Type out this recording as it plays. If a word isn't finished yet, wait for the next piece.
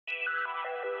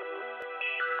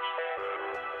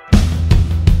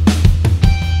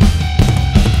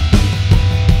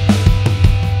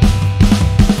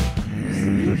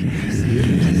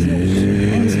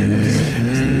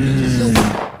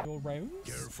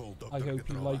careful, Dr. I hope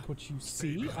you Petrova. like what you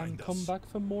see and come us. back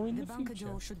for more in the bunker future.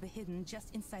 door should be hidden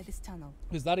just inside this tunnel.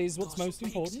 Because that is what's most They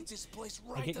important. exit this place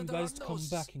I right get you under guys our to come noses.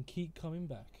 back and keep coming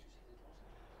back.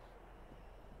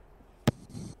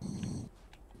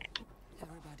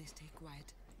 Everybody stay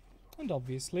quiet. And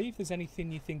obviously, if there's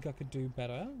anything you think I could do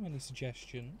better, any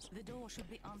suggestions, The door should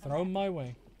be on the throw 'em left. my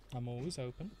way. I'm always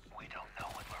open. We don't know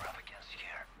what we're up against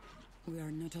here. We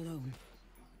are not alone.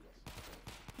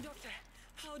 Doctor,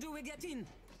 how do we get in?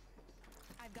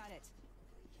 I've got it.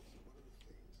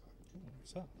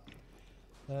 What's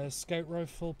that? Scout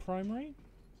rifle primary?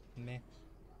 Meh.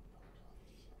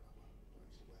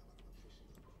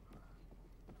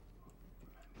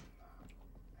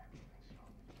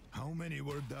 How many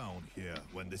were down here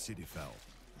when the city fell?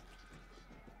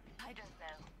 I don't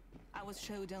know. I was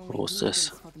showed only What's this?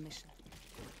 blueprints for the mission.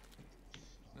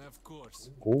 Of course.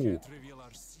 Ooh. Can't reveal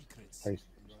our secrets. Hey,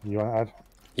 you want to add?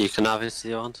 You can have it if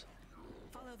you want.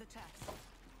 Follow the tracks.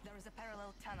 There is a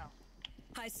parallel tunnel.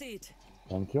 I see it.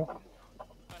 Thank you.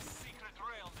 A secret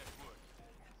rail network.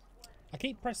 I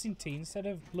keep pressing T instead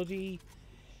of bloody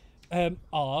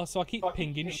R, so I keep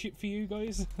pinging shit for you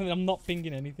guys, and I'm not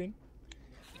pinging anything.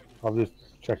 I've just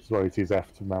checked as well. It is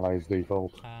F to melee's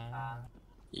default.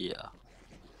 Yeah.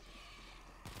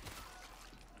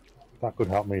 That could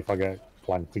help me if I get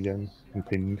flanked again and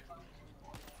pinned.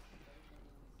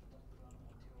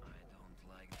 I don't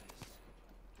like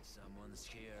this. Someone's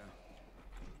here.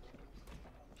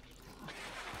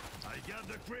 I got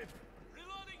the grip.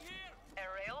 Reloading here. A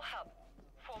rail hub.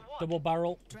 For what? Double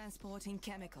barrel. Transporting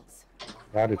chemicals.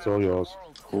 Add, it's all yours.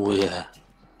 Oh yeah.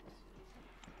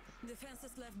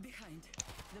 Defenses left behind.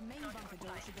 The main bunker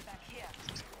door should be back here.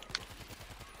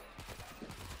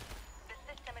 The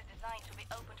system is designed to be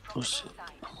opened from Oh the shit.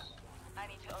 inside. I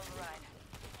need to override.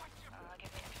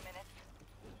 Give me a few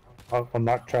minutes. On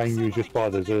that train you just by,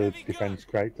 there's a defense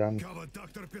crate down. Cover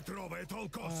Dr. Petrova at all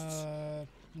costs.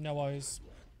 No eyes.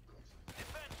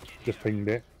 Just pinged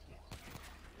it.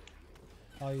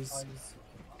 Eyes.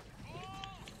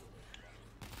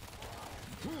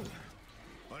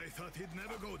 I thought he'd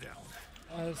never go down.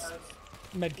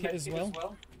 Medkit as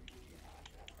well.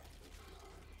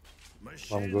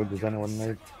 I'm good. Does anyone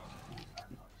need?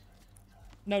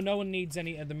 No, no one needs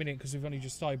any at the minute because we've only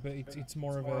just started, but it's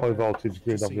more of a... High voltage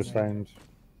grid I've just found.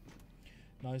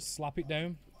 Nice, slap it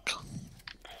down.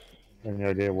 Any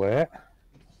idea where?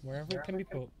 Wherever it can be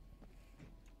put.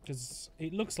 Because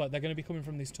it looks like they're going to be coming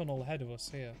from this tunnel ahead of us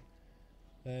here.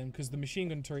 Because the machine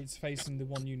gun turret's facing the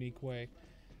one unique way.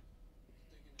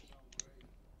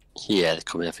 Yeah, they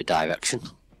come in every direction.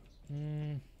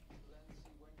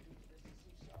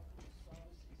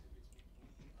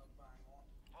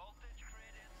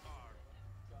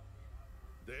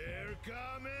 They're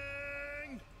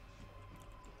coming.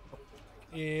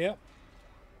 Yep.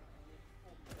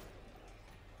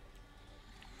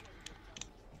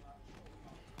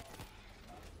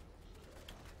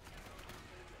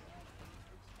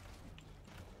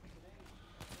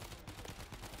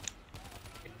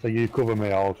 So you cover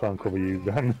me, I'll try and cover you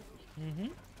then.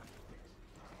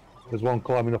 There's one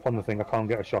climbing up on the thing, I can't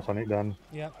get a shot on it then.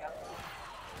 Yep.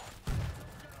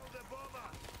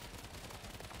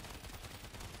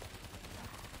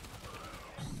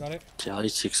 Got it. Yeah, he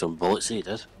took some bullets, he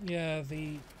did. Yeah,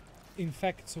 the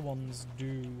infector ones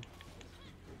do.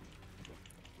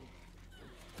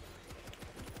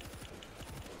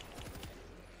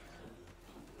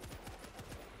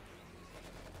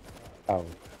 Oh.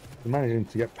 I'm managing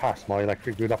to get past my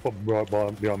electric grid, I put right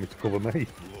behind me to cover me.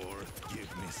 Lord,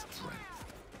 give me strength.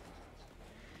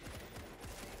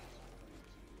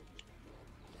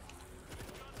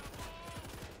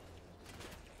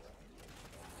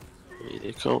 Here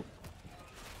they come.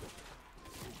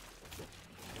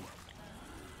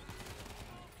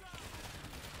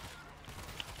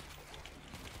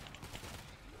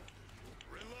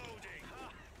 Reloading.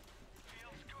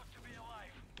 Feels good to be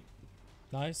alive.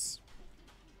 Nice.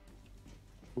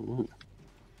 Ooh.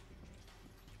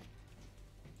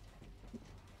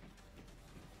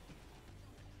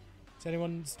 Does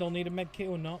anyone still need a med kit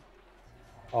or not?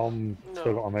 Still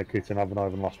got my medkit and haven't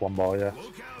even lost one bar yet.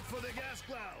 Look out for the gas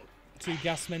cloud. 2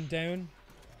 gas men down.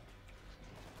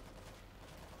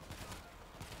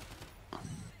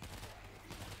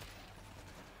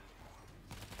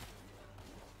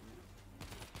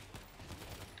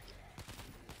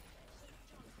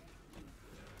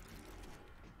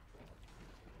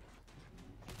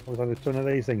 I was on a ton of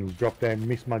these things, drop down,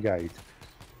 miss my gate.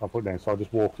 I put down, so I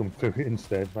just walked them through it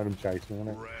instead, made them chase me on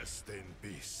it. Rest in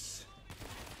peace.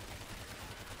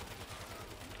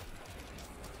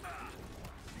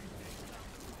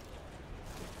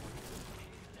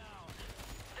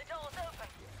 The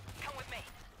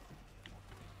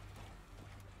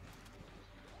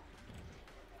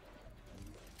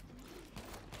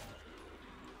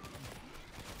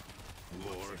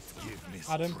Lord, give me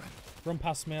Adam, strength. run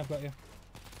past me. I've got you.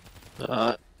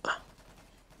 Uh,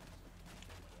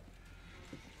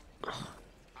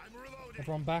 I'm reloading.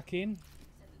 Everyone back in.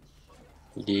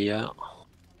 yeah.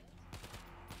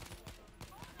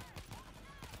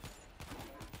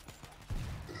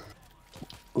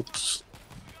 Oops.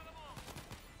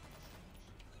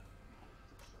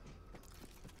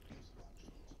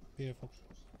 Beautiful.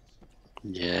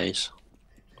 Yes.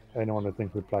 Anyone that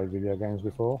thinks we've played video games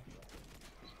before?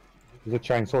 There's a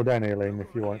chainsaw down here, Liam, if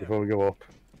you want, before we go up.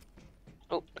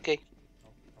 Oh, okay.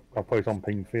 I'll put it on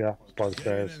ping for you. It's by the Get in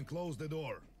stairs. and close the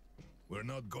door. We're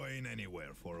not going anywhere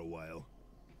for a while.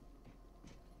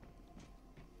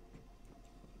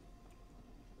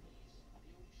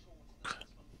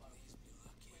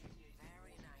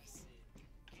 Very nice.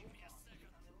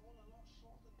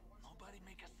 Nobody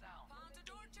make a sound. Found a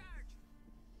door charge.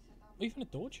 Even a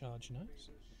door charge, nice.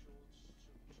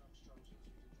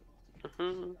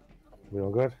 Hmm. We all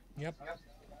good? Yep.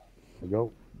 We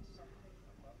go.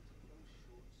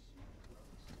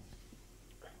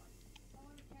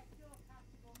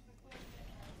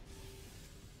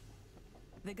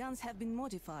 The guns have been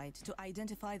modified to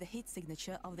identify the heat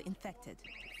signature of the infected.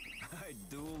 I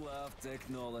do love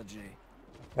technology.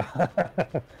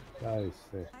 Nice.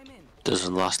 I'm in.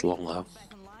 Doesn't last long though.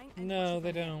 Back online and No,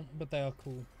 they don't, but they are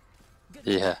cool. good.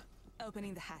 Yeah.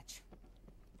 Opening the hatch.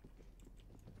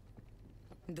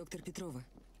 Dr. Petrova.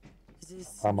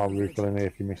 This I'm on refilling here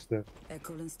if you missed it. a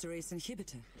cholinesterase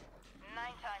inhibitor. 9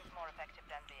 times more effective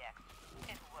than the X.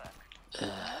 It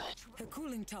works. A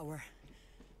cooling tower.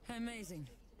 Amazing.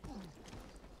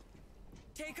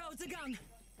 Take out the gun.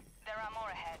 There are more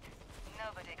ahead.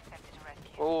 Nobody expected to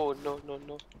rescue. Oh, no, no,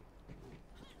 no.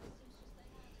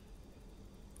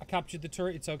 I captured the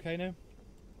turret. It's okay now.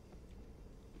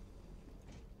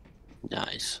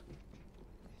 Nice.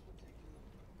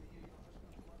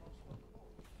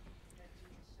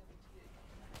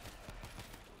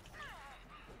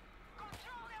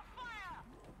 Control your fire!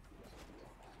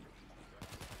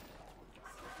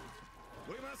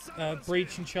 We must silence Breach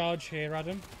him. and charge here,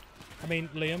 Adam. I mean,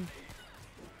 Liam.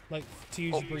 Like, to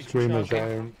use your breach and Screamers charge.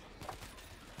 down.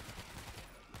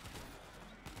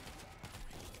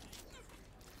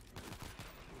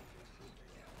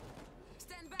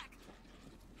 Stand back.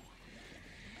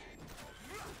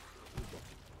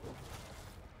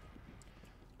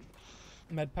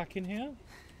 Med pack in here.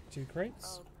 2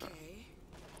 crates. Okay.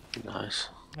 Nice.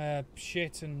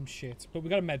 Shit and shit. But we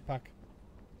got a med pack.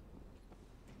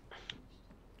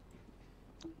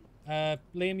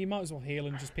 Liam, you might as well heal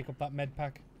and just pick up that med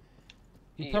pack.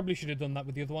 You Yeah. probably should have done that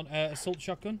with the other one. Assault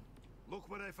shotgun. Look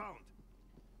what I found.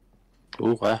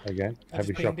 Ooh, Again, I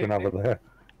heavy just pinged shotgun it. over there.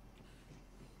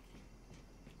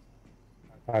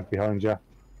 Right behind you.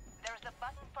 There's a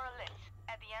button for a lift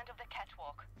at the end of the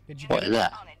catwalk. Did you What get is it?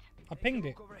 that? On it. I pinged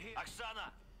it. Over here.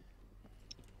 Oksana!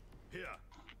 Here.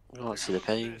 I can't see the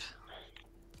ping.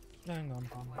 Hang on.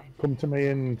 Come to me,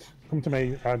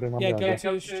 Adam. I'm Yeah, behind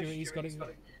go you. to Stuart. He's got it.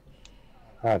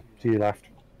 To your left.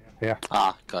 Here.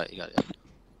 Ah, got it, got it.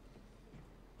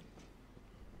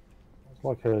 It's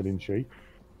like herding sheep.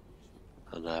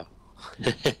 I know.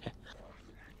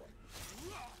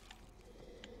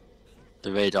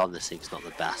 The radar on this thing's not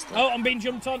the best. Though. Oh, I'm being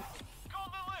jumped on.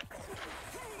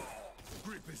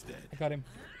 Grip is dead. I got him.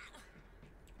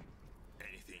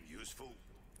 Anything useful?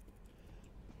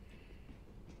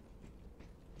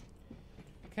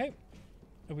 Okay.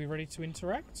 Are we ready to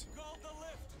interact? Call the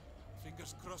lift.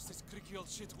 Fingers crossed this creaky old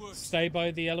shit works. Stay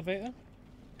by the elevator.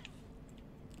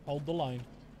 Hold the line.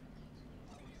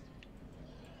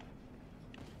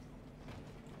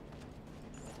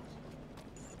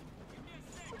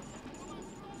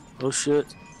 Oh shit.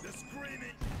 They're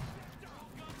screaming.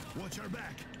 Watch our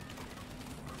back.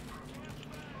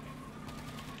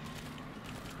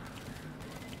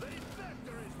 The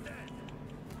infector is dead.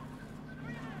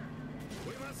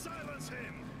 We must silence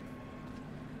him.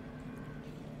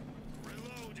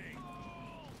 Reloading.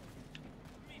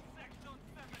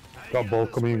 Got a ball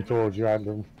coming in towards you,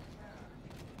 Adam.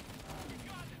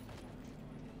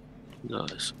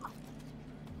 Nice.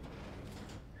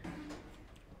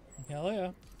 Hell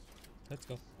yeah. Let's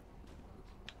go.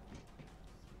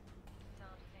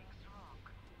 Something's wrong.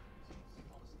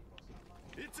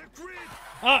 It's a grid.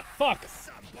 Ah, fuck.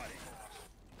 Somebody.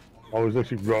 I was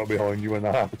literally right behind you when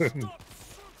that happened.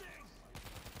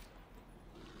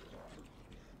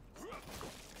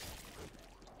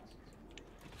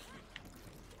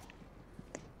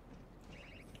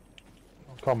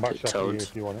 Combat Get shot for you toads.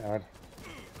 if you want it, Ad.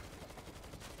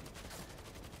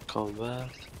 Combat.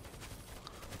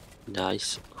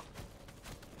 Nice.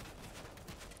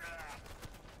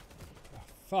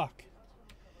 Fuck.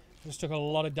 Just took a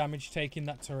lot of damage taking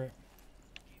that turret.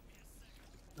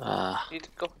 Need to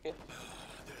go here.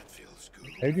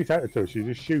 How do you take the touch? You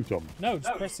just shoot them. No,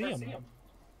 just press E on them.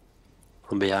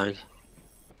 From behind.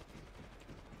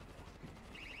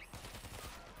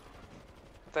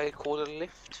 They call a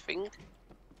lift thing.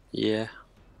 Yeah.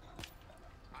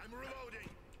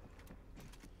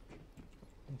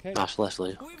 Okay. Nice,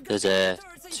 Leslie. We've got There's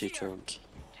turrets in two here. turrets.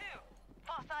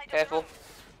 Far side of Careful.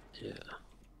 Yeah.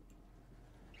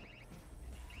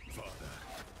 Father,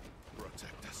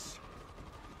 protect us.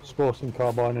 Sporting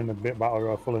carbine and a bit battle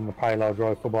rifle and the payload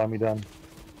rifle by me, Dan.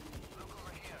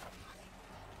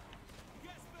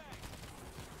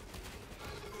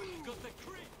 Got the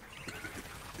creep.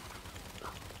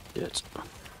 Yes.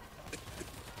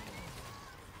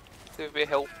 There will be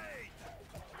help.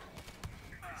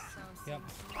 Yep.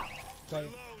 Got it.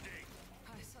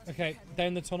 Okay,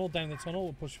 down the tunnel,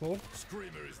 we'll push forward.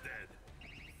 Screamer is dead.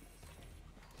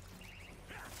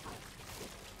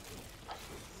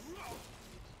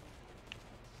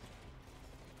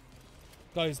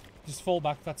 Guys, just fall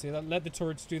back, that's it. Let the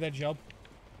turrets do their job.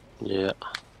 Yeah.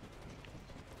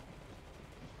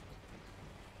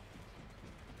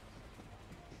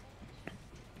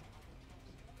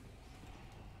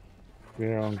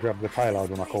 Yeah, and grab the payload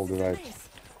when I called it out.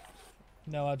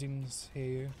 No, I didn't hear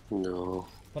you. No.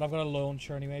 But I've got a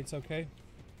launcher anyway, it's okay.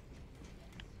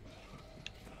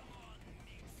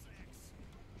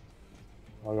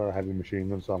 I got a heavy machine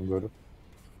gun, so I'm good.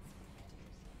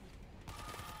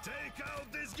 Take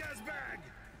out this gas bag.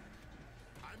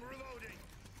 I'm reloading.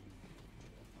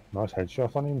 Nice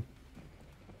headshot on him.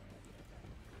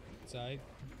 It's alright.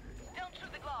 Don't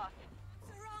shoot the glass.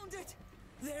 Surrounded!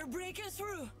 They're breaking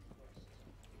through!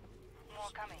 More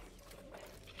coming.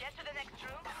 Get to the next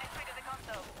room and trigger the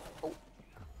console.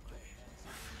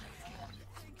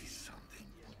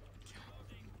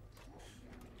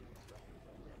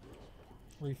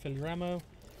 Refill your ammo.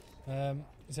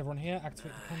 Is everyone here?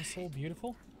 Activate the console.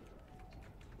 Beautiful.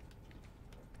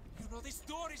 You know this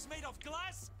door is made of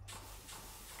glass?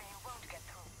 They won't get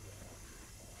through.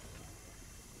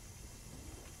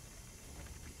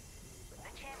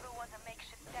 The chamber was a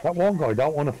makeshift That one guy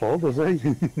don't want to fall, does he?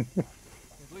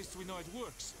 At least we know it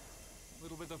works. A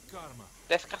little bit of karma.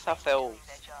 Let's gas ourselves.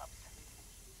 their jobs.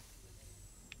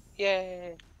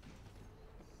 Yay.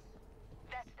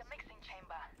 That's the mixing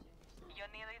chamber. You're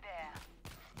nearly there.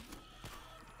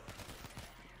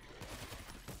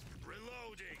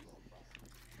 Reloading.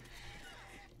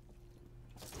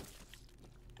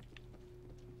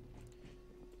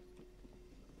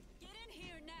 Get in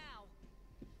here now!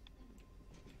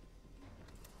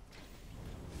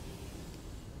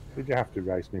 Did you have to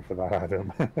race me for that,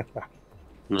 Adam?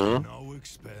 No? No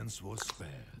expense was spared.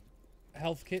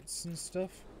 Health kits and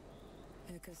stuff.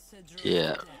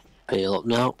 Yeah. Heal up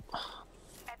now.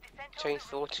 At the center of the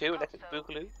Chainsaw room 2, electric console,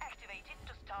 boogaloo. activate it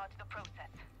to start the process.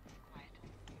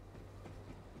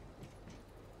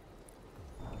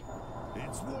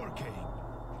 It's working.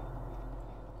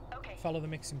 Okay. Follow the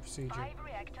mixing procedure. 5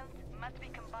 reactants must be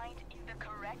combined in the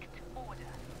correct order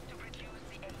to produce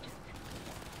the agent.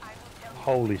 I will tell you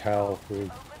Holy which hell, valve to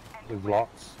with- open and With when.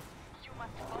 lots. You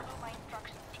must follow my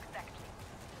instructions exactly.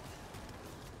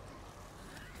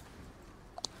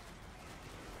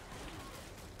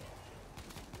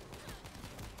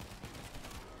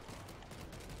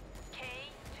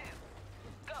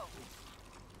 K2. Go.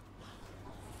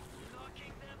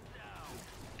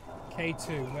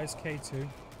 K2. Where's K2?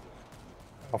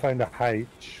 I found a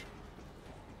H.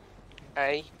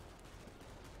 A.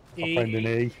 I found an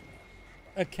E.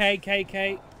 A K, K,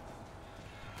 K.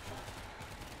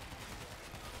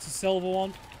 It's a silver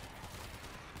one.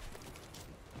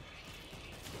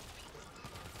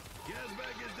 Gas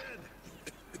bag is dead.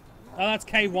 Oh, that's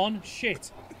K1.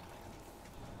 Shit.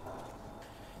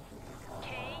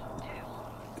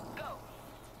 K2. Go.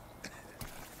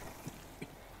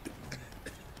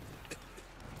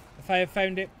 If I have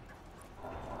found it.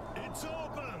 It's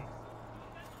open.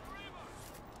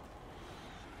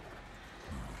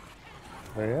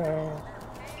 Yeah.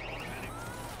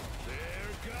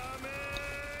 They're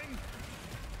coming.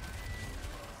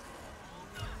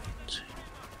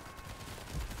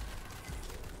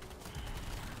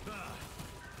 Ah,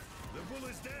 the bull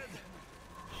is dead.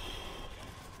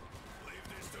 Leave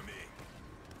this to me.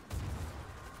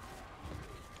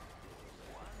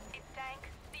 It's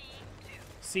tank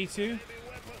C2. C2. Heavy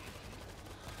weapon.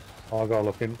 I got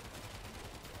looking.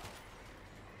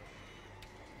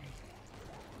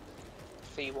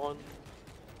 C1.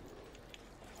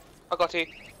 I got it.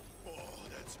 Oh,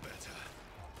 that's better.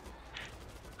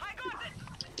 I got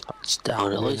it. It's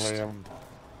down at least.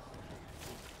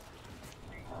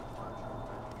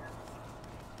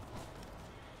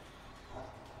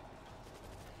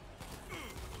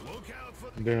 out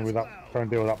for I'm dealing with that, trying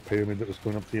to deal with that pyramid that was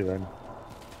coming up to you then.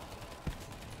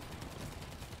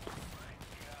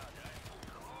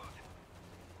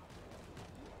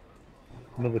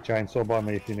 Another chainsaw by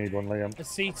me if you need one, Liam. A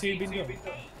C2 been done?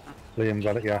 Liam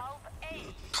got it, yeah.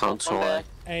 Console A.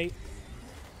 A.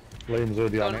 Liam's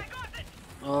already on it.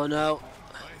 Oh no.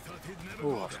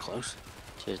 Oh, that was close.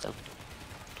 Cheers, Dan.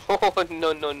 Oh,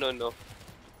 no, no, no, no.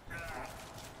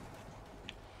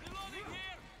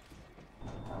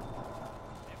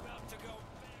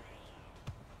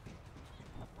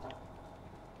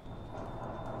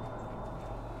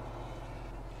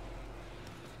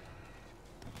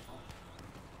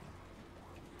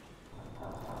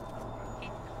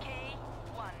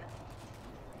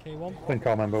 K1. I think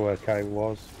I remember where K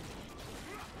was.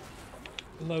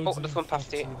 Loads Oh, of this one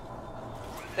past it. infected.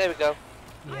 There we go.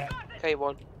 Yeah.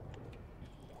 K1.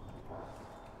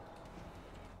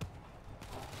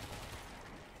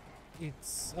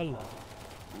 It's a lot.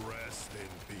 Rest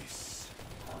in peace.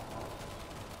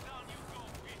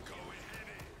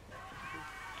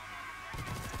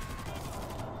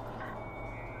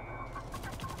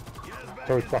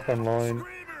 Turret's back online.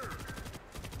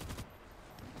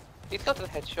 He's got the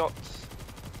headshots.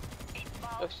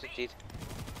 Oh, she did.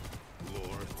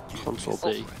 Console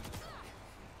B.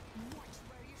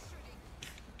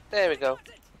 There we go.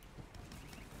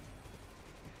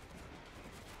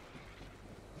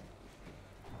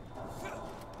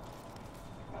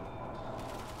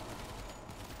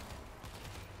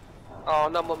 Oh,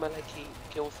 no more melee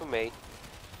kill for me.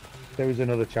 There was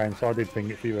another chainsaw, I did ping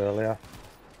it for you earlier.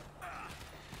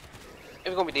 If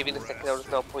we're gonna be leaving in a second, there's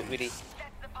no point really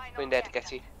going there to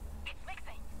get it.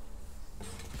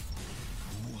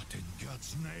 What in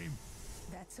God's name?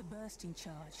 That's a bursting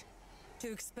charge.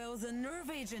 To expel the nerve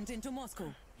agent into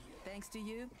Moscow. Thanks to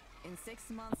you, in 6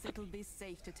 months it'll be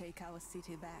safe to take our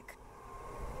city back.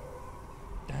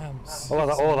 Damn.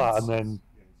 All that, and then,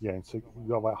 yeah, so you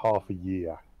got about half a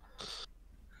year.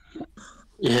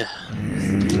 Yeah.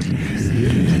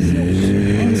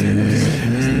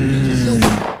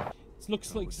 It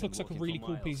looks like a really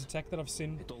cool piece of tech that I've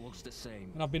seen. It all looks the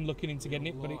same. And I've been looking into getting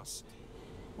it, but it's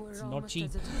not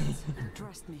cheap.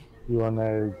 Trust me. You're on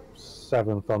the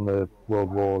 7th on the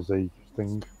World War Z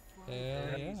thing.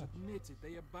 Yeah. Admitted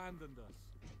they abandoned us.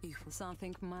 If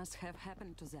something must have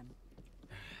happened to them.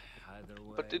 Either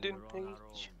way, But they didn't we're on our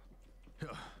page. own.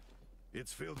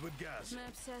 It's filled with gas.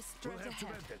 Map says We'll straight have to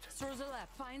ahead. vent it. Through the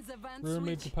left, find the vent We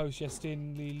removed the switch. post yesterday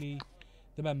in Lily,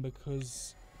 the member,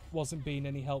 because wasn't being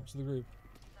any help to the group.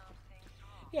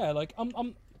 Yeah, like I'm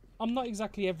not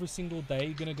exactly every single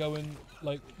day gonna go and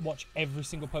like watch every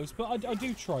single post, but I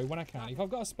do try when I can. If I've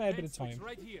got a spare bit of time,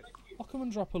 Right here. I'll come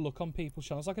and drop a look on people's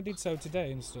channels like I did so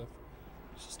today and stuff.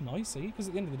 It's just nice, see, because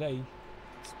at the end of the day,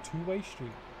 it's a two-way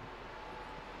street.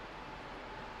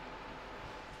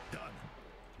 Done.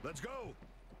 Let's go.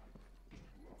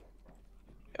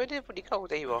 Oh, it is pretty cold.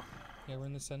 There you are. Yeah, we're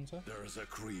in the centre. There's a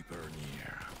creeper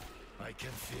near. I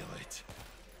can feel it.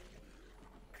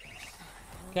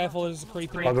 Careful, there's a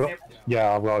creeper. I've got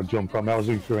to jump from. I was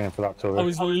looking around for that turret. I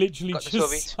was literally Got the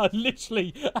just,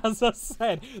 as I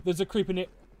said, there's a creeper in it.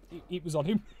 It was on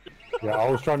him. Yeah, I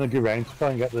was trying to get around to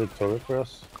try and get the turret for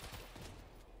us.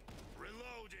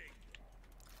 Reloading.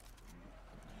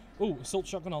 Oh, assault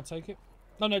shotgun, I'll take it.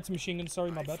 No, it's a machine gun, sorry,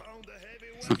 my bad. Found a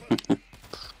heavy weapon.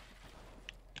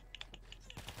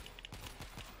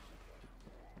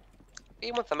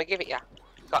 You want some? I give it ya.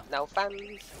 Got no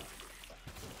fans.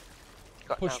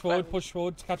 Got Push no forward, fans. push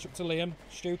forward, to catch up to Liam.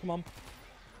 Stu, come on.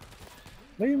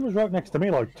 Liam was right next to me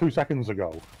like 2 seconds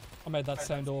ago. I made that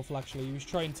sound awful, actually. He was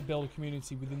trying to build a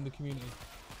community within the community.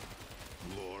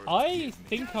 Lord, I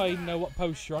think I know what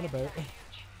post you're on about.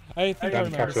 I think I Can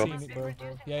remember catch up. seeing it, bro.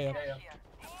 Yeah.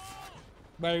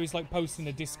 Where he was like posting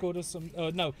a Discord or some,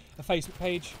 no, a Facebook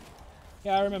page.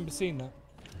 Yeah, I remember seeing that.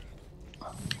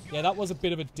 Yeah, that was a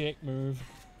bit of a dick move.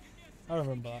 I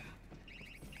remember that.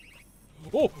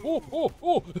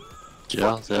 Oh!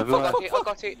 Yeah, it's everywhere. I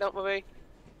got it, don't worry.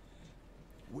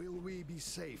 will we be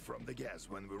safe from the gas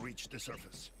when we reach the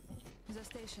surface? The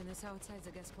station is outside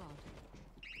the gas cloud.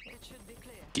 It should be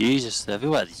clear. Jesus, they're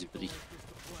everywhere, these buddy.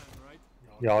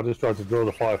 Yeah, I just tried to draw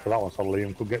the fire for that one so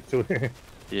Liam could get to it.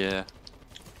 Yeah.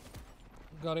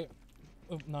 Got it.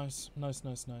 Oh, nice. Got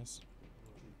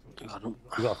 'em.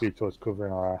 We got a few toys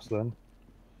covering our ass then.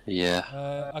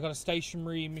 Yeah. I got a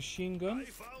stationary machine gun.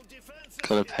 Found defense.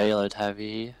 Got a payload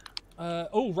heavy here.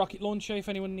 Oh, rocket launcher if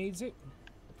anyone needs it.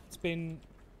 It's been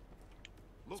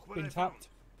Look what I found. tapped.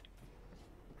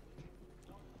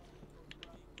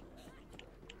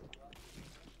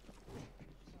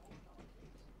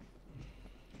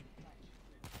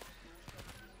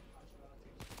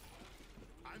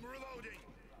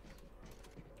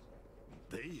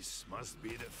 This must be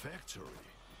the factory.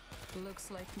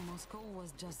 Looks like Moscow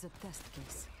was just a test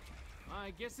case.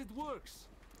 I guess it works.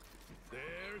 They're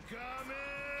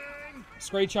coming!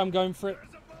 Screech, I'm going for it.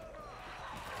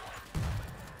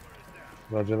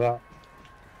 Roger that.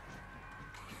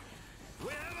 We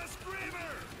have a screamer!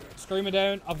 Screamer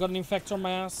down. I've got an infector on my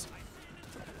ass.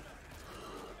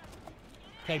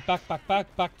 Okay,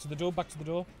 back to the door, back to the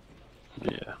door.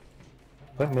 Yeah.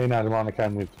 I think me and Adam on the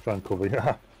can with to try and cover you.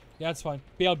 Yeah, it's fine.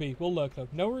 BLB, we'll lurk though.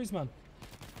 No worries, man.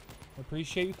 I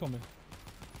appreciate you coming.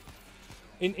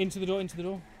 Into the door, into the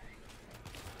door.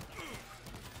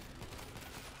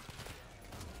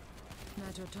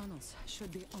 Nitro tunnels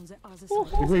should be on the other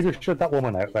Did side. we just shut that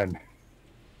woman out then?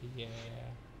 Yeah.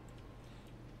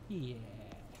 Yeah.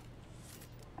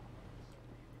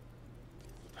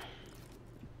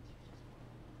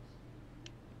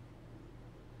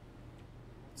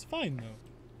 It's fine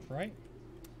though, right?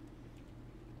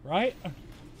 Right?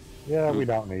 Yeah, we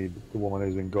don't need the woman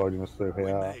who's been guiding us through We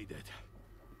here. made it.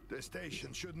 The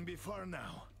station shouldn't be far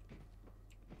now.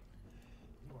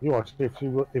 You watch,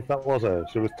 if that was her,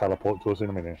 she was teleport to us in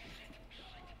a minute.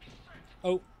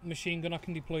 Oh, machine gun I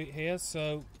can deploy it here,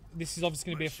 so this is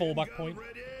obviously going to be a fallback Machine point. gun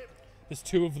ready? There's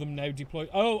 2 of them now deployed.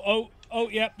 Oh,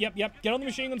 yep. Get on the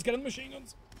machine guns, get on the machine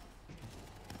guns.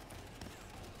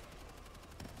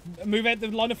 Move out the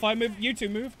line of fire, move. You two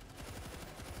move.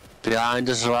 Behind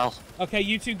us as well. Okay,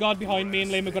 you two guard behind me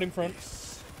and Liam have got in front.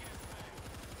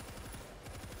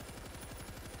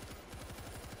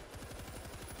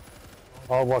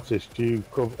 Oh, watch this. Do you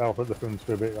come out at the front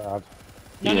for a bit, lad?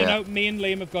 No, Yeah. no, me and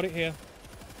Liam have got it here.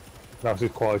 That's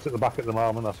just quiet at the back at the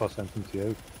moment, that's why I sent him to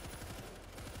you.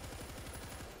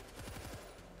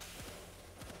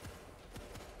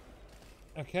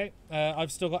 Okay,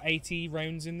 I've still got 80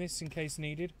 rounds in this in case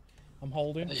needed. I'm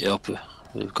holding. Yup,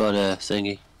 we've got a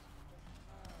thingy.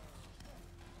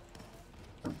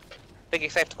 Think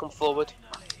it's safe to come forward.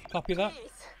 Copy that.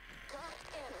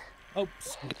 Oh,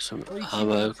 Get some Screech.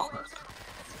 ammo.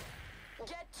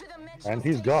 And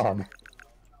he's gone.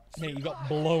 Mate, you got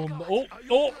blown. Oh!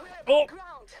 Where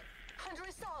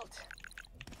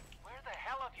the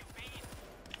hell have you been?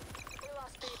 We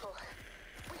lost people.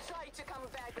 We tried to come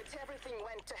back, but everything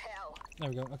went to hell. There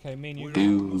we go. Okay, me and you.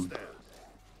 Dude,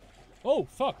 Oh,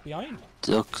 fuck, behind.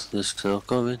 duck, there's still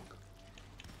coming.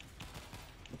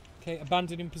 Okay,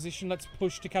 abandoned in position. Let's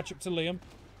push to catch up to Liam.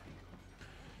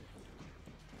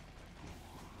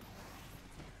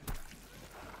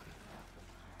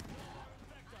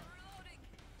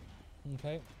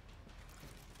 Okay.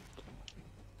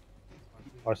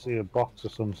 I see a box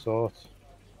of some sort.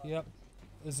 Yep.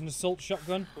 There's an assault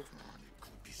shotgun.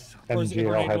 Or is it a MGL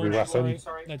grenade heavy launcher? weapon.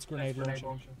 Sorry. No, it's grenade launcher.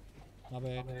 My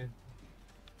bad.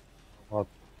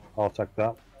 I'll take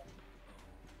that.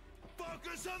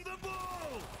 Focus on the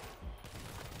ball!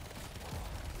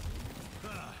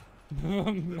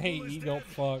 Mate, you got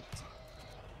fucked.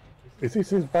 Is this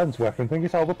his band's weapon? I think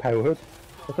it's overpowered.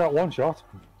 Look at that one shot.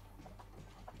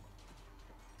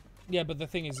 Yeah, but the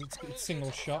thing is, it's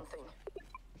single shot.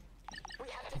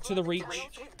 To the reach.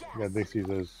 Yeah, this is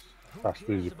as fast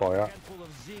as you fire. Handful of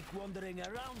Zeke wandering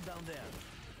around down there.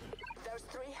 There's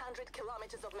 300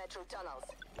 kilometers of metro tunnels.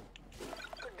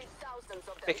 Could be thousands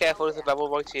of them. Be careful, there's a rebel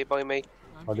right here by me.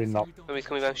 I did not. Somebody's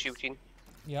coming around shooting.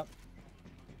 Yep.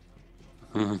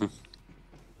 Oh,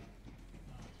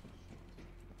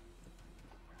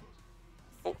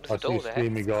 I there's a see door a there.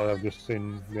 steamy guy I've just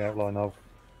seen the outline of.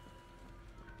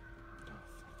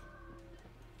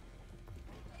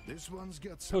 This one's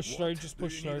got some. Push through, What just do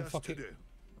push you need through, us fuck to it. do?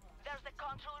 There's the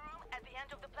control room at the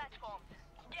end of the platform.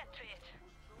 Get to it.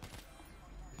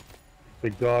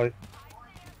 Big guy.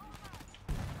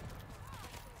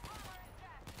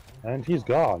 And he's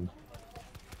gone.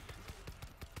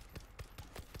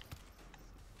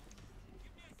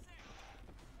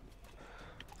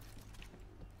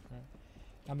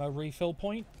 Ammo refill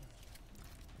point.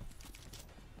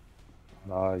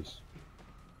 Nice.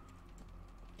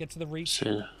 Get to the reach.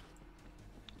 So,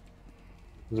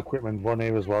 There's equipment one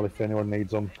here as well if anyone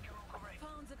needs them.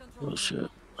 Found the control oh shit. There's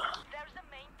the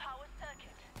main power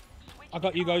circuit. Switch I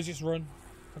got you guys, just run.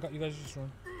 I got you guys, just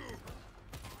run.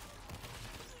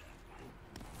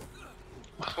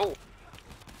 Oh,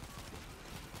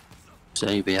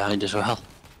 Stay behind as well.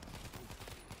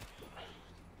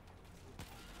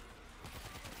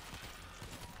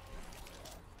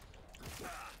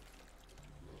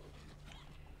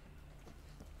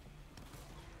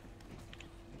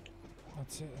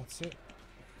 That's it.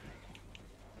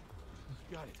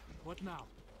 Got it. What now?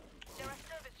 There are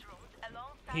service rooms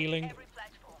alongside Healing. every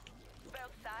platform.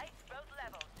 Both sides, both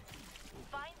levels.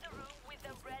 Find the room with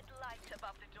the red light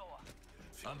above the door.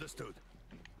 Understood.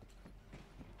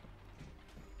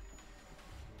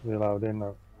 Reload in.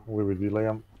 We're with you,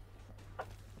 Liam.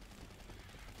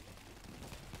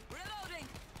 Reloading.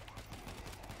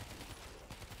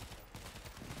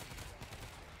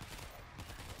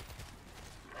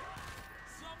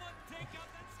 Someone take out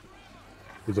that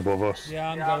screamer. He's above us.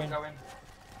 Yeah, I'm going.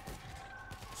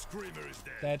 Screamer is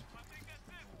dead. Dead.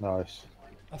 Nice.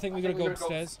 I think we're gonna go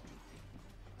upstairs.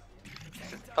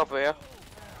 Over here.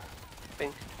 I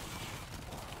think.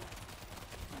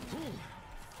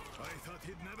 I thought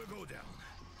he'd never go down.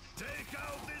 Take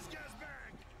out this gas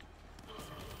bag.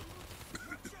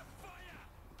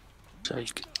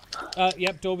 Take.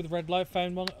 Yep, door with red light.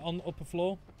 Found one on the upper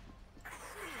floor.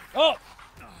 Oh!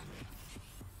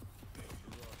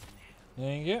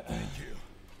 Thank you.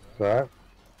 Right.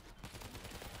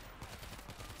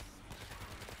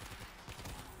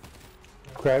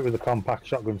 Create with a compact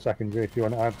shotgun secondary if you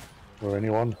want to add, or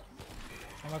anyone.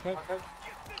 I'm okay.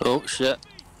 Oh shit.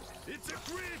 It's a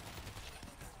creep.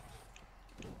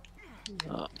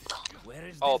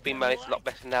 Oh, being managed a lot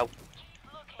better now.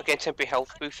 Again, temporary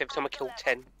health boost every time I kill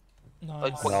 10.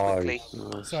 Like, Nice. quite quickly.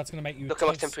 So that's gonna make you. Look how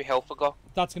much temporary health I got.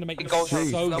 That's gonna make you It goes so down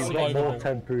slowly. He's got more survivable.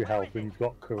 temporary health than he's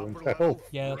got current health.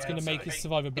 Yeah, that's gonna make his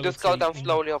survivability. It does go down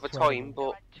slowly over incredible. time,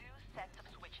 but Two sets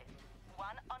of switches, one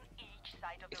on each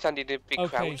side of the it's handy to big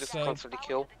Okay, crowd just so- constantly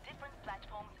kill. different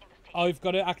platforms in the station. I've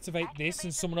got to activate this,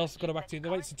 and someone else has got to activate the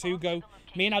wait. So two go.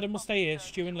 Me and Adam will stay here.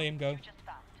 Stu and Liam go.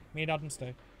 Me and Adam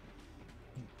stay.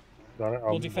 Got it?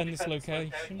 We'll defend this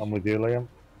location. I'm with you, Liam.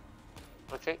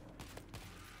 Okay.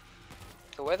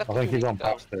 So where the I think he's on go?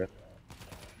 past it.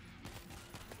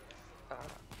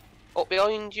 Up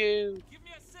behind you. Give me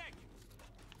a sec.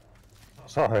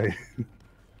 Sorry.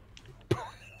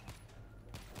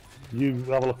 You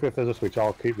have a look if there's a switch,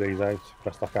 I'll keep these out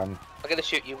best I can. I'm gonna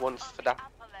shoot you once for that.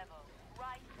 Upper level,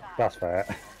 right side. That's fair.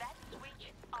 That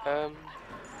switch on Um,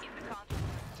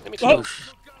 in the console. let me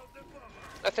Oh!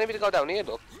 Let's maybe to go down here,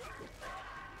 look.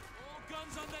 All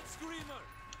guns on that screamer.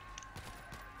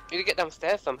 You need to get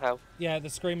downstairs somehow. Yeah, the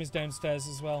scream is downstairs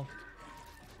as well.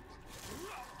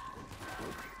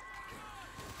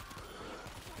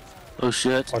 Oh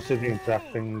shit. I see the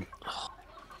interacting.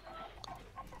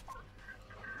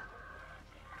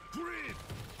 Creep.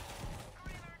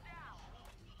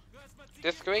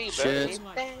 The screamer Shit. is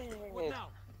dead.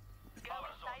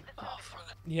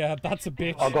 Yeah, that's a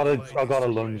bitch. I got a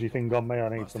lungy thing on me, I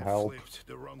need some help. Flipped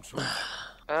the wrong switch.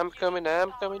 I'm coming,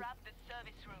 I'm coming. Grab the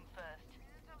service room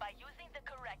first. By using the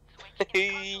correct switch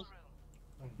in the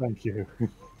console room. Thank you.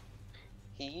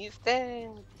 He's dead.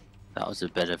 That was a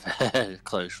bit of a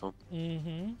close one.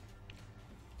 Mm-hmm.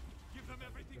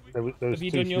 There was Have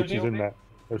you two done your switches bit? in there.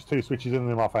 There was two switches in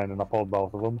there I found and I pulled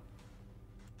both of them.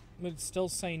 But it's still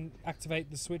saying activate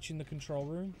the switch in the control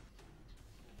room.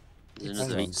 There's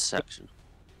another Hang on. section.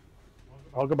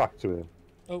 I'll go back to it.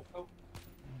 Oh,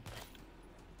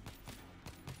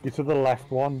 You're to the left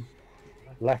one.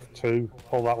 Left two.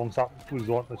 Pull that one. So was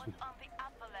what this was. On the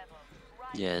upper level,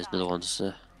 right Yeah, there's side. another one to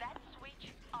That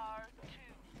switch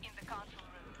R2 in the console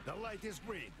room. The light is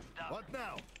green. What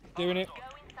now? doing it. Go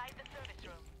inside the service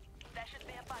room. There should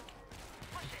be a button.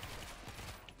 Push it.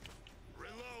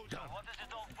 Reload.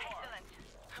 Excellent.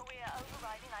 We are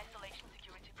overriding isolation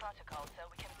security protocol so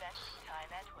we can best time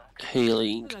network.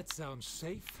 healing. That sounds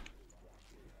safe.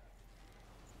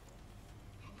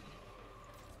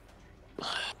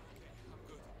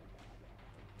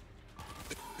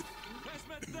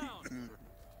 Hazmat down.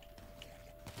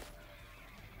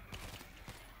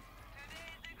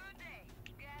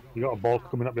 You got a bolt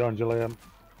coming up behind you, Liam.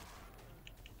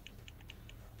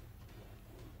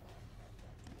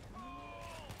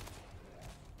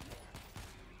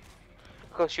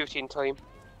 Go shoot in time.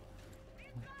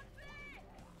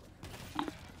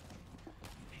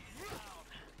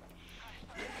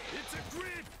 It's a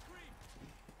creep.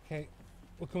 Okay,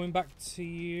 we're coming back to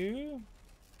you.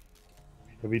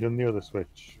 Have you done the other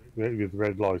switch with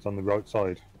red light on the right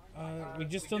side? We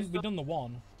done the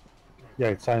one. Yeah,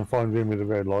 it's saying find room with the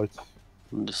red light.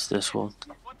 And just this one.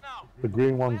 The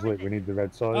green one's lit. We need the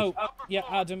red side. Oh, yeah,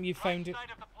 Adam, you found it.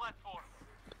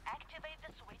 Activate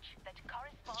the switch that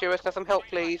corresponds Stuart, have some help,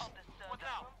 please. to the server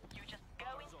room. You just go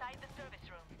inside the service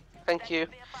room. Thank There you.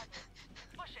 should be a button.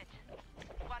 Push it.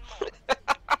 One more.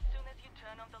 As soon as you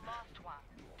turn on the last one,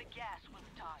 the gas will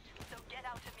start. So get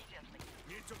out immediately.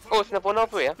 Oh, it's another one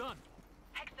over here. Done.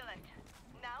 Excellent.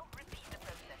 Now repeat the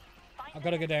process. Find I've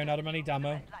got to go down, Adam. I need ammo.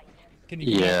 the light. Can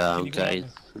you? Yeah, can I'm you go getting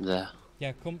with me? there.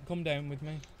 Yeah, come down with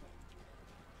me.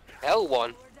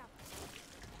 L1.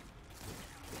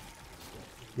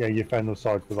 Yeah, you found the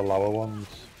side for the lower ones.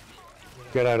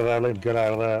 Get out of there, Liam. Get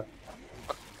out of there.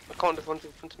 corner of one's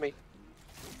in front of me.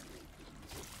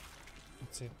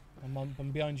 That's it.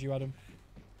 I'm behind you, Adam.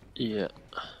 Yeah.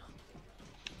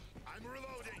 I'm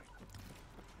reloading.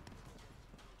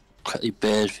 Got the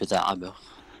bears for that ammo.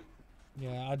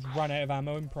 Yeah, I'd run out of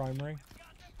ammo in primary.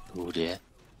 Oh dear.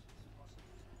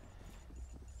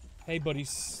 Hey,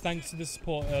 buddies. Thanks for the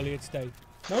support earlier today.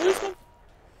 No worries, man.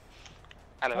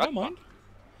 Hello. I don't mind.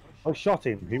 I shot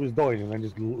him. He was dying and then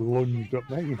just lunged up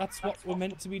me. That's what we're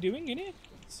meant to be doing, innit?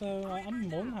 So I'm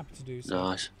more than happy to do so.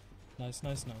 Nice. Nice,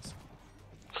 nice, nice.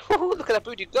 Look at that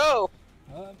booty go!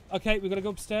 Okay, we've got to go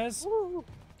upstairs.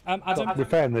 Adam. We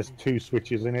found there's 2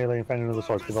 switches in here. They found another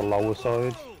side to the lower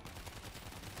side.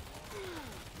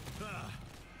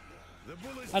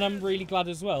 And I'm really glad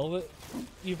as well that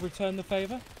you've returned the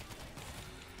favour.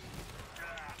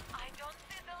 I don't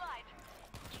see the light.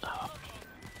 Keep looking.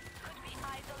 Could be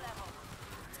either level.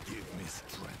 Give me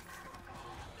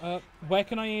strength. Where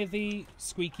can I hear the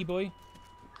squeaky boy?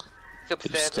 It's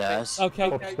upstairs.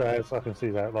 Okay. Upstairs, I can see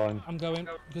that line. I'm going,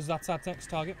 because that's our next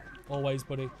target. Always,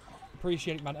 buddy.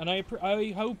 Appreciate it, man. And I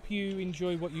hope you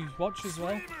enjoy what you watch as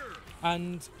well.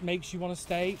 And makes you want to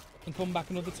stay and come back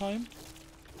another time.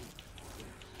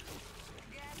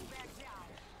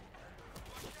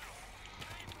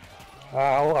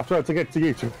 Ow, I tried to get to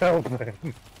you to help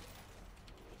him.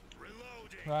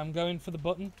 Right, I'm going for the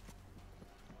button.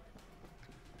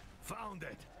 Found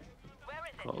it. Where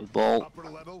is it? Got the ball. Upper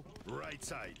level, right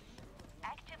side.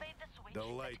 Activate the switch. The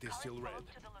light is still red.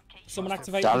 To the location. Someone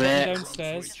activate Damn the button it.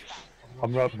 downstairs.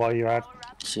 I'm right by you, Ad.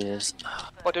 Cheers.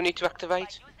 What do I need to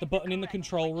activate? The button in the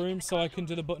control room so I can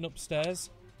do the button upstairs.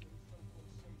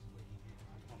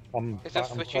 I'm Is there by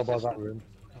switches? that room.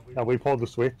 No, we pulled the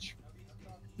switch.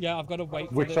 Yeah, I've got to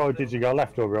wait Which for side did you go?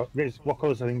 Left or right? What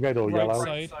colour is it? Red or the right yellow?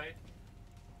 side.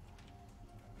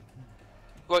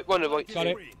 Right, one of right. Got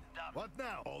it. What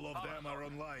now? All of them are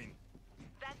online.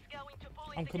 That's going to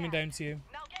pull in I'm the coming gas. down to you.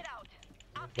 Now get out.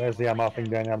 There's the ammo thing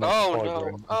down there. Oh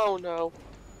no! Oh no!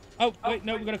 Oh, wait,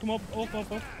 no, we've got to come up. Up,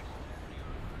 up, up.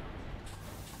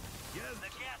 The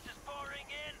gas is pouring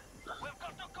in. We've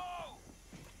got to go.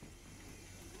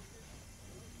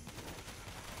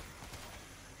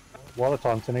 What a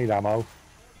time to need ammo.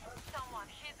 Someone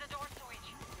hit the door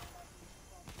switch.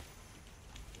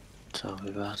 Tell me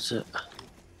about it.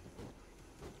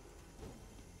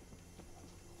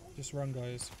 Just run,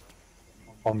 guys.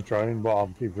 I'm trying, but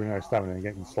I'm keeping no stamina and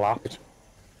getting slapped.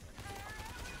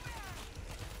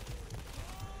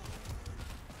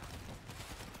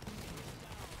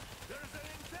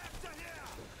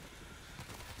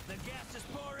 The gas is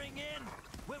pouring in.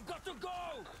 We've got to go.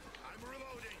 I'm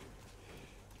reloading.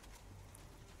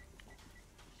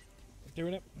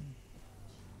 Doing it.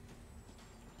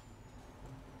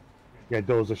 Yeah,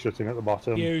 doors are shutting at the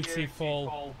bottom.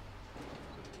 Beautiful.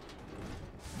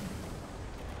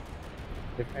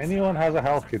 If anyone has a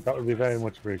health kit, that would be very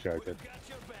much appreciated.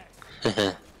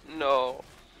 No.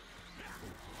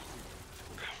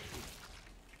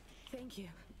 Thank you.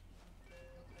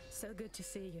 So good to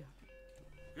see you.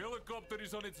 Helicopter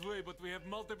is on its way, but we have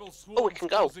multiple Oh, we swarms can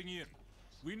go. closing in.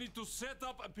 We need to set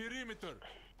up a perimeter.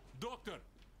 Doctor,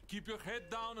 keep your head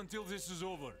down until this is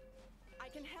over. I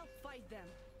can help fight them.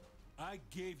 I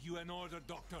gave you an order,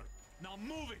 Doctor. Now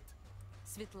move it!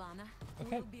 Svetlana,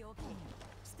 Okay. we'll be okay.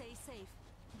 Stay safe.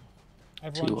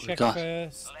 Everyone what we check got. for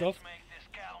stuff.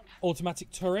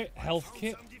 Automatic turret, health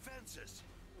kit. Some defenses.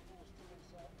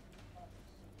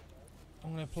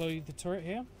 I'm going to apply the turret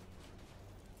here.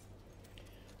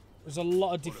 There's a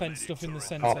lot of defense stuff in the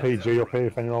centre. RPG up here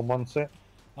if anyone wants it.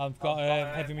 I've got a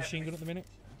heavy machine gun at the minute.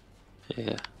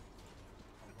 Yeah.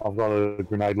 I've got a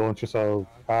grenade launcher, so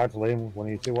Ad, Liam, one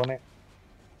of you two want it?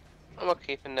 I'm not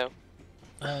keeping now.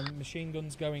 Machine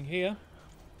gun's going here.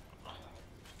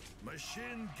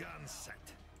 Machine gun set.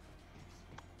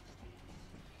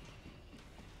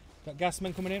 Got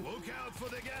gasmen coming in. Look out for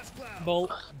the gas cloud.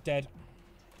 Bolt, dead.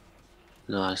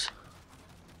 Nice.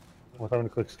 I'm having a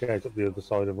quick skate up the other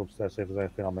side of upstairs, see if there's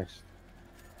anything I missed.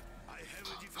 I have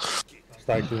a defense kit.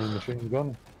 Stationary machine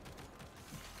gun.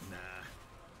 Nah.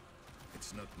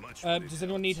 It's not much. for Does this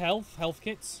anyone need health? Health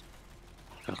kits?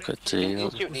 Look at the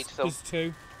You need some. There's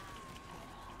 2.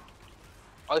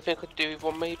 I think I could do with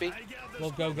one maybe. I got this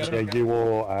We'll go get Yeah, them. you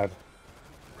or Ad.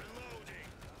 reloading.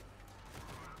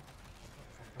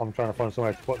 I'm trying to find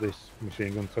somewhere to put this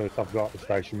machine gun to it. I've got the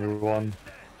stationary one.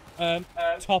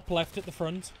 Top left at the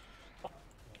front.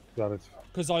 Got it.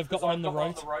 Because I've got one on the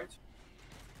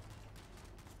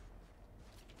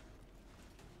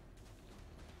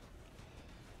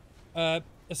right.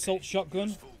 Assault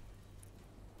shotgun.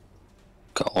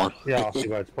 got one. Yeah, I'll see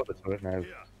where to put the turret now.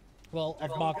 Well,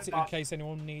 I've marked it in case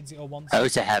anyone needs it or wants Oh, it.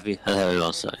 it's a heavy. Oh, there we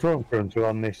are, sorry. Front, we're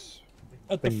on this.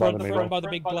 At the thing by front, the the middle. front by the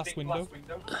big glass window.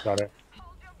 Got it.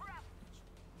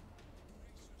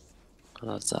 Oh,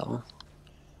 that's that one.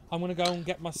 I'm gonna go and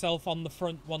get myself on the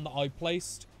front one that I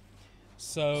placed.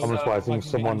 So I'm just I waiting can for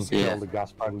someone get to Yeah. kill the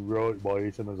gas pan right by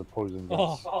it and there's a poison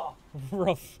gas. Oh,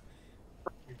 rough.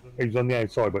 He was on the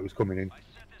outside but he was coming in.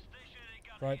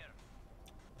 Right,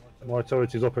 My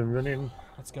turret is up and running.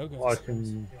 let's go, I guys.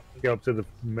 can get up to the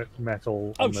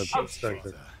metal Oh, on the shit.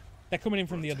 station. They're coming in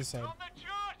from the other side.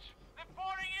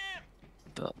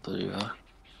 But there you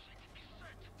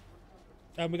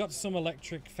are. We got some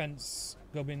electric fence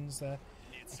gubbins there.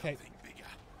 Okay.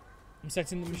 I'm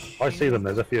setting the machine. I see them,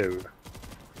 there's a few.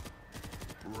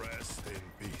 Rest in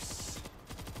peace.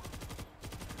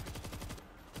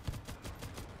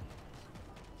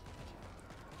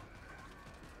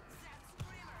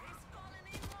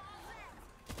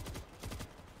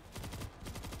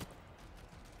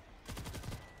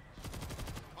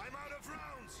 I'm out of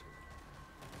rounds.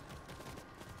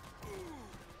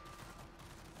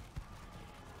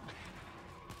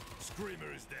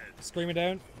 Screamer is dead. Screamer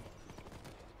down.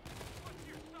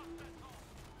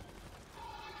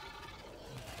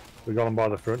 We got him by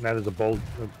the front, now there's a bolt.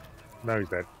 No, he's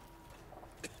dead.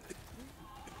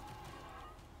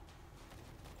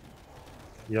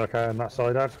 You okay on that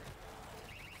side, Ad?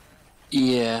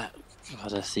 Yeah. I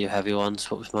had a few heavy ones,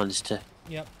 but we've managed to.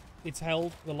 Yep, it's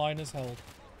held. The line is held.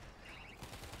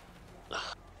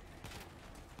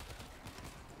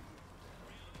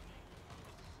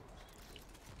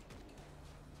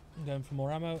 I'm going for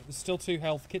more ammo. There's still 2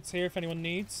 health kits here if anyone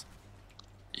needs.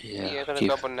 Yeah. You're gonna keep-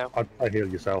 grab one now. I heal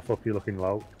yourself up, you're looking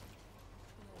low.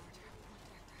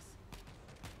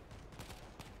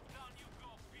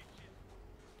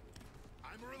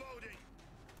 I'm reloading.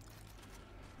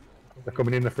 They're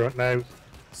coming in the front now.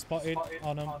 Spotted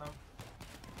on them.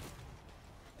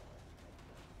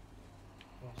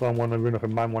 So I want to run up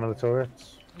and man one of the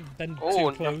turrets. Then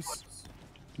Oh, too close.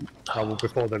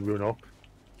 Before they run up.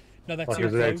 No, they're Like too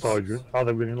is the close. outside run? Are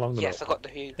they running along the Yes, I middle? got the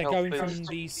They're health going boost. from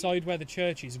the side where the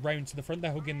church is round to the front.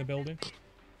 They're hugging the building.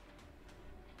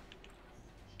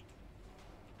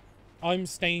 I'm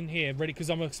staying here, ready, because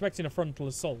I'm expecting a frontal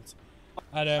assault.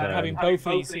 And having both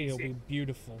of these here will be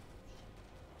beautiful.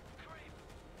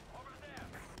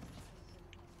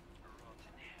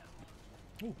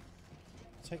 Ooh.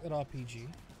 Take that RPG.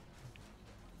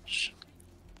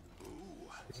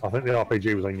 I think the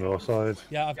RPG was on your side.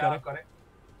 Yeah, I've got it.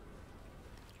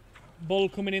 Bull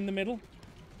coming in the middle.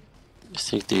 I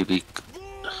think they'd be.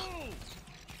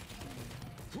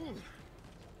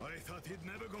 I thought he'd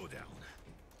never go down.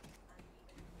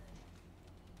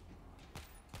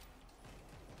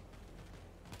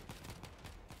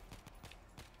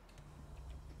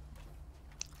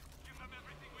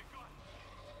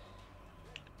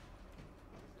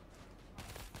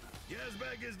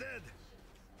 Yazbek is dead.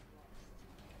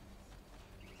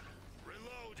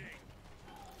 Reloading.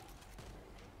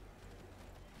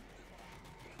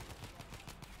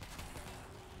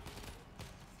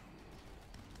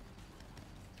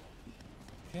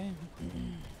 Okay.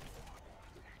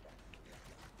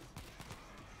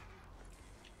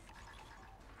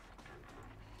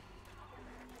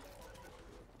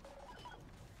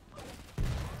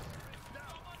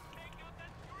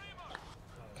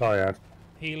 Tired.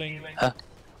 Healing. Huh?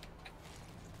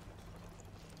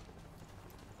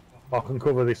 I can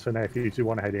cover this for now if you two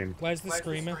want to head in. Where's the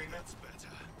screamer? That's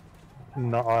better.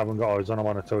 No, I haven't got eyes on. I'm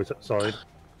on a turret side.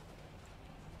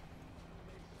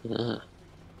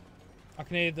 I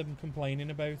can hear them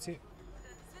complaining about it.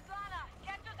 Svetlana,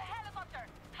 get to the helicopter!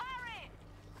 Hurry!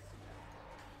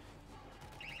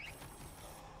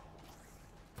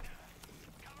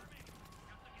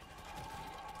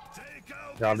 Take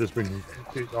out. Yeah, I've just been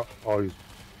eyes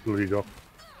bloodied up.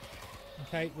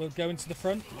 Okay, we'll go into the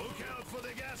front. Look out for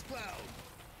the gas cloud.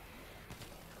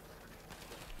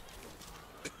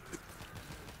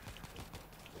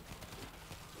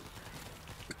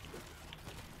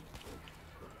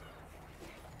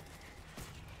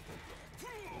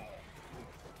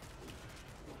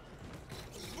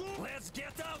 Let's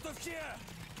get out of here!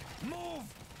 Move!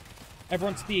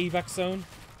 Everyone to the evac zone.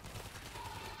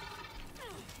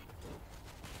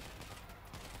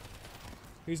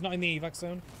 Who's not in the evac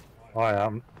zone? I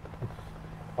am.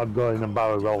 I'm going and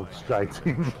barrel rolled straight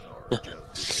in.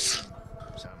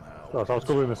 So I was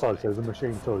covering the side, so there's a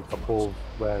machine turret above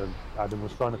where Adam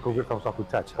was trying to cover it from top of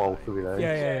text ball through there.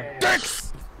 Yeah.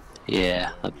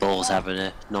 Yeah, that ball's having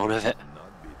it. None of it.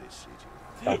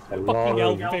 That's a Fucking lot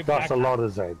hell, of, big that's back. a lot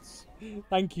of Zeds.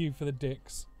 Thank you for the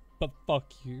dicks. but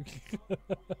fuck you.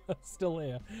 Still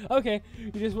here. Okay,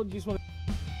 you just want